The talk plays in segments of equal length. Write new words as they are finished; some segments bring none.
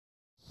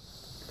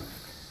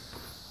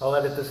I'll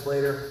edit this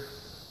later.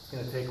 It's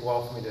going to take a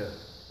while for me to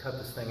cut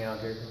this thing out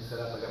here. Everything's set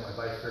up. I got my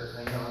vice grips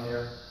hanging on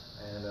there,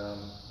 and I'm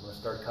going to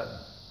start cutting.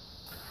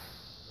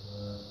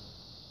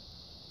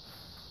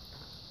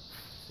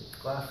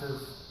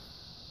 Glasses,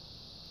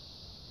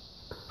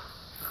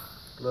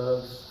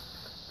 gloves.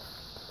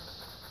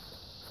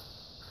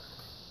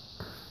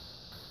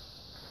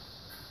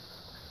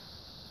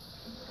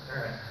 All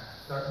right,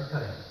 starting the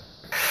cutting.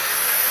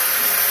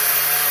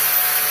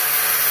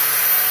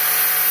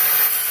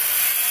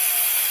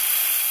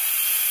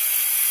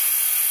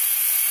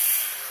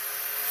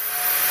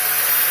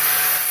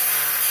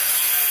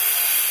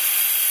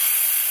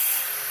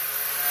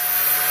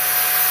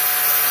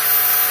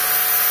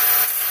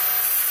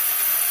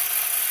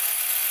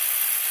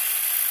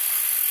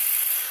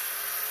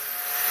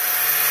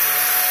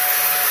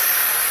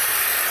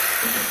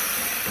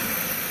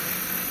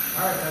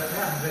 Alright, that's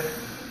half of it.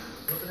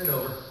 Flipping it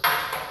over.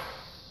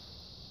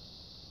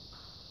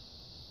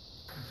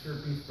 I'm sure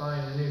beats buying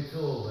a new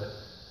tool, but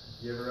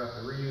if you ever have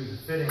to reuse a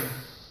fitting,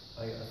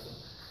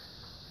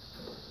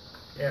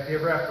 if you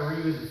ever have to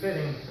reuse a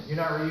fitting, you're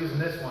not reusing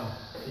this one.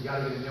 You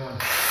gotta get a new one.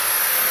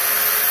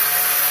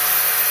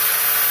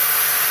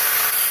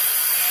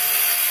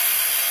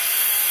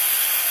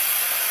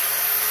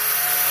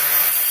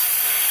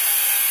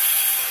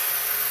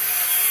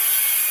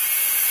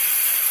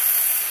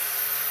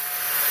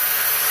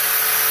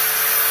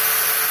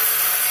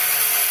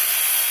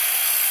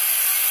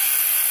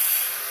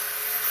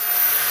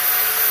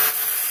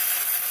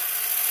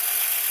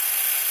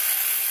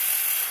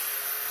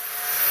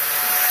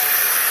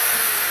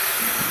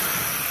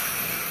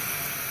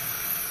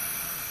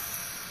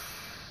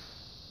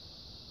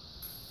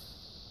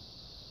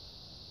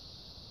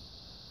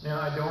 Now,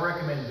 I don't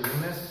recommend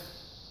doing this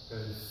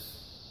because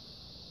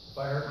if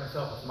I hurt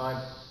myself, it's my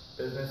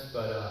business,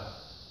 but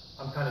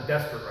I'm kind of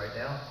desperate right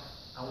now.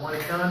 I want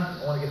it done.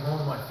 I want to get home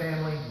to my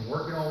family. I'm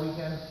working all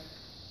weekend,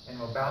 and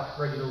I'm about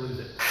ready to lose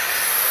it.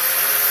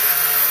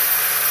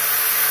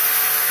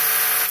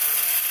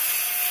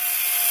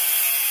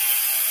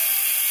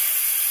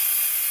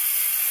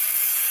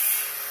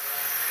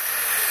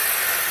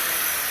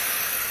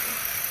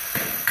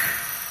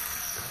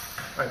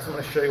 All right, so I'm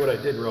going to show you what I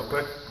did real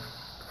quick.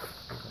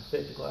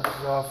 Take the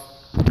glasses off.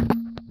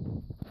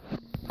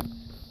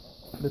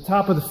 The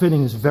top of the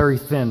fitting is very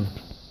thin.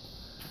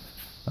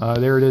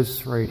 There it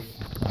is, right.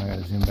 I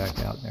gotta zoom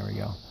back out. There we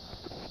go.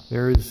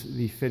 There's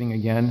the fitting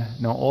again.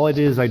 Now all I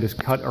did is I just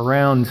cut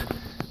around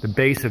the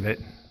base of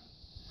it,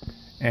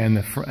 and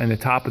the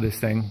top of this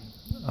thing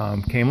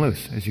came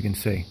loose, as you can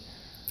see.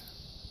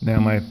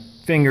 Now my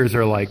fingers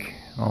are like,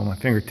 oh, my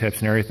fingertips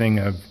and everything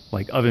are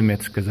like oven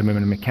mitts because I've been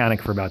a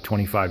mechanic for about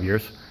 25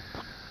 years.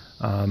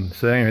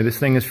 So anyway, this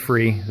thing is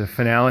free. The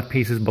finale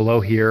piece is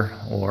below here,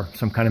 or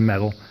some kind of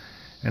metal,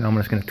 and I'm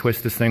just going to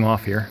twist this thing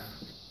off here.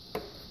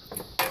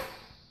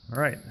 All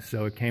right,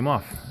 so it came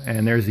off,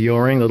 and there's the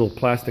O-ring, little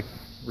plastic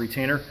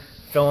retainer,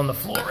 fell on the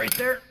floor right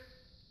there,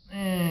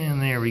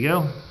 and there we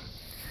go.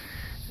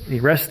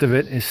 The rest of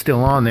it is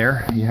still on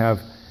there. You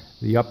have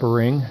the upper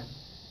ring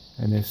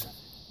and this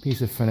piece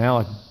of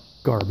finale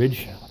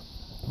garbage.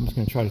 I'm just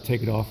going to try to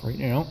take it off right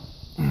now.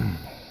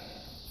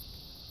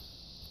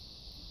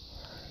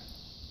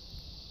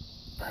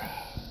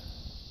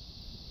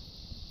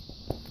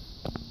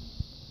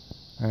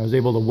 I was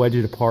able to wedge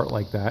it apart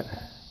like that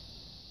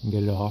and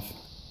get it off.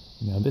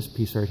 Now this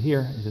piece right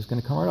here is just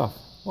going to come right off.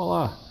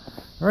 Voila!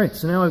 All right,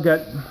 so now I've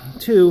got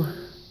two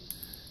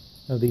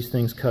of these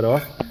things cut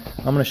off.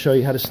 I'm going to show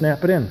you how to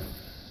snap it in.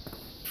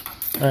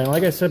 All right,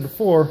 like I said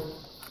before,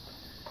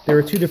 there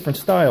are two different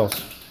styles.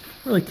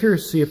 I'm really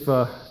curious to see if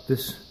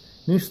this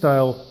new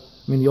style,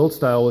 the old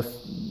style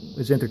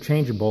is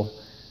interchangeable,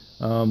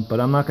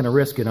 but I'm not going to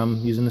risk it. I'm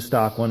using the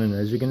stock one, and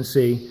as you can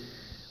see,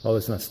 oh,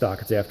 it's not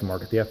stock, it's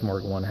aftermarket. The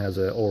aftermarket one has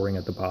an O-ring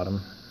at the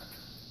bottom.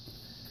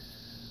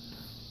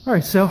 All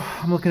right, so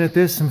I'm looking at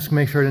this. I'm just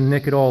gonna make sure to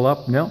nick it all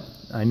up. No,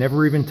 I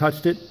never even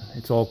touched it.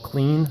 It's all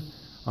clean.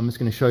 I'm just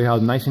gonna show you how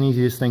nice and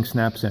easy this thing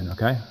snaps in,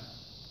 okay?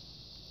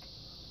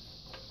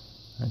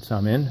 All right, so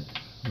I'm in.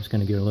 I'm just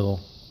gonna give it a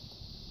little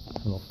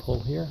pull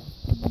here.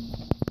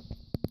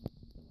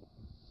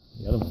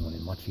 The other one went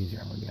in much easier,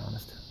 I'm gonna be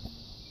honest.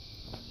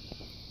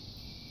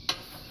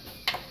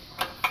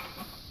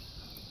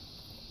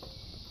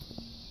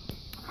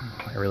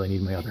 I really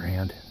need my other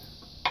hand.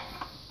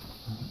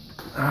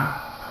 Alright,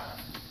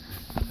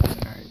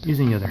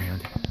 using the other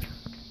hand.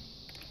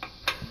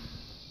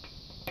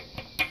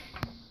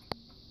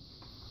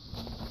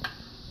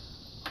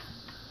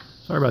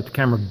 Sorry about the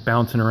camera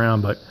bouncing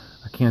around, but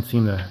I can't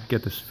seem to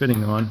get this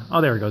fitting on. Oh,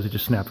 there it goes. It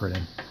just snapped right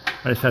in.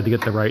 I just had to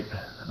get the right...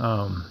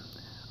 I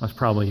was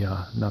probably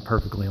not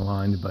perfectly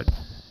aligned, but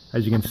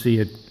as you can see,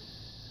 it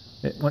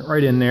went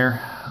right in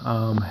there.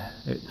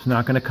 It's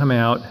not going to come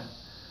out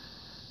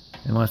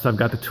unless I've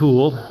got the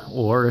tool,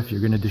 or if you're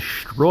going to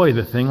destroy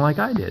the thing like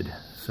I did.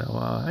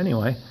 So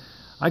anyway,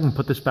 I can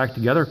put this back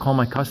together, call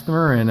my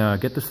customer,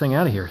 and get this thing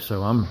out of here.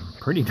 So I'm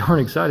pretty darn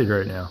excited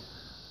right now.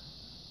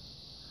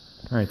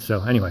 All right,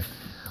 so anyway,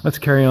 let's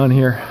carry on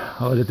here.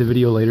 I'll edit the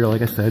video later,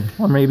 like I said.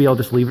 Or maybe I'll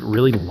just leave it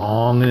really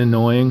long and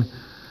annoying.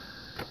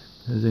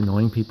 Because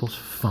annoying people's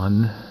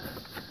fun.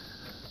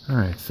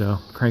 Alright, so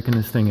cranking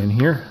this thing in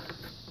here.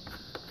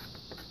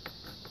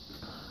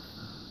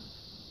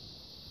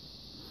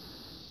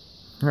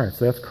 Alright,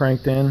 so that's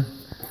cranked in.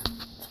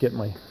 Let's get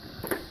my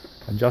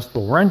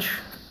adjustable wrench.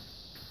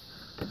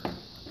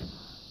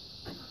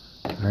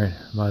 Alright,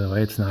 by the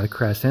way, it's not a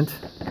crescent.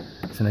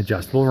 It's an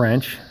adjustable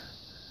wrench.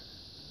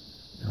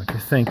 Know what you're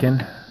thinking?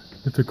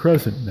 It's a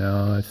crescent.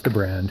 No, it's the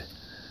brand.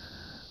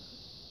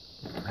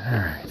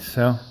 Alright,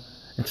 so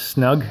it's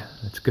snug.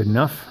 That's good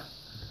enough.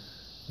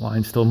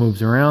 Line still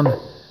moves around.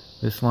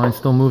 This line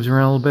still moves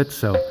around a little bit,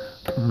 so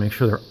I'll make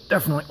sure they're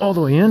definitely all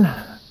the way in.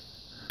 Drop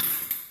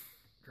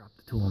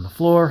the tool on the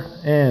floor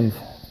and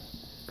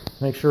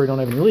make sure we don't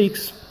have any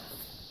leaks.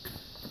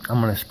 I'm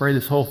going to spray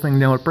this whole thing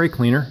down with brake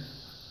cleaner.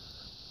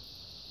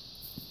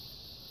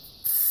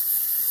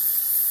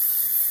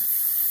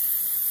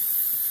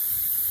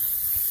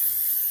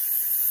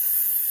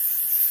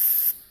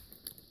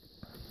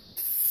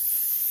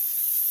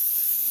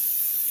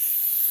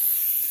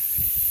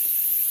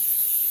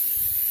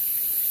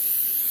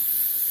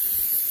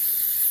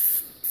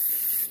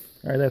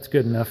 Alright, that's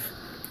good enough.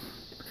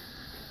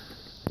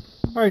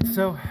 Alright,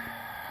 so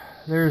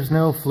there's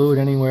no fluid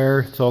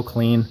anywhere. It's all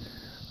clean.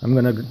 I'm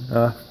going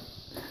to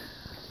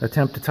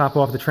attempt to top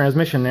off the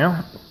transmission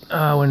now.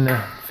 When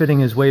the fitting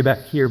is way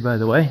back here, by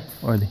the way,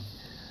 or the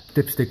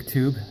dipstick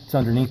tube. It's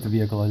underneath the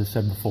vehicle, as I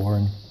said before,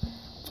 and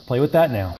let's play with that now.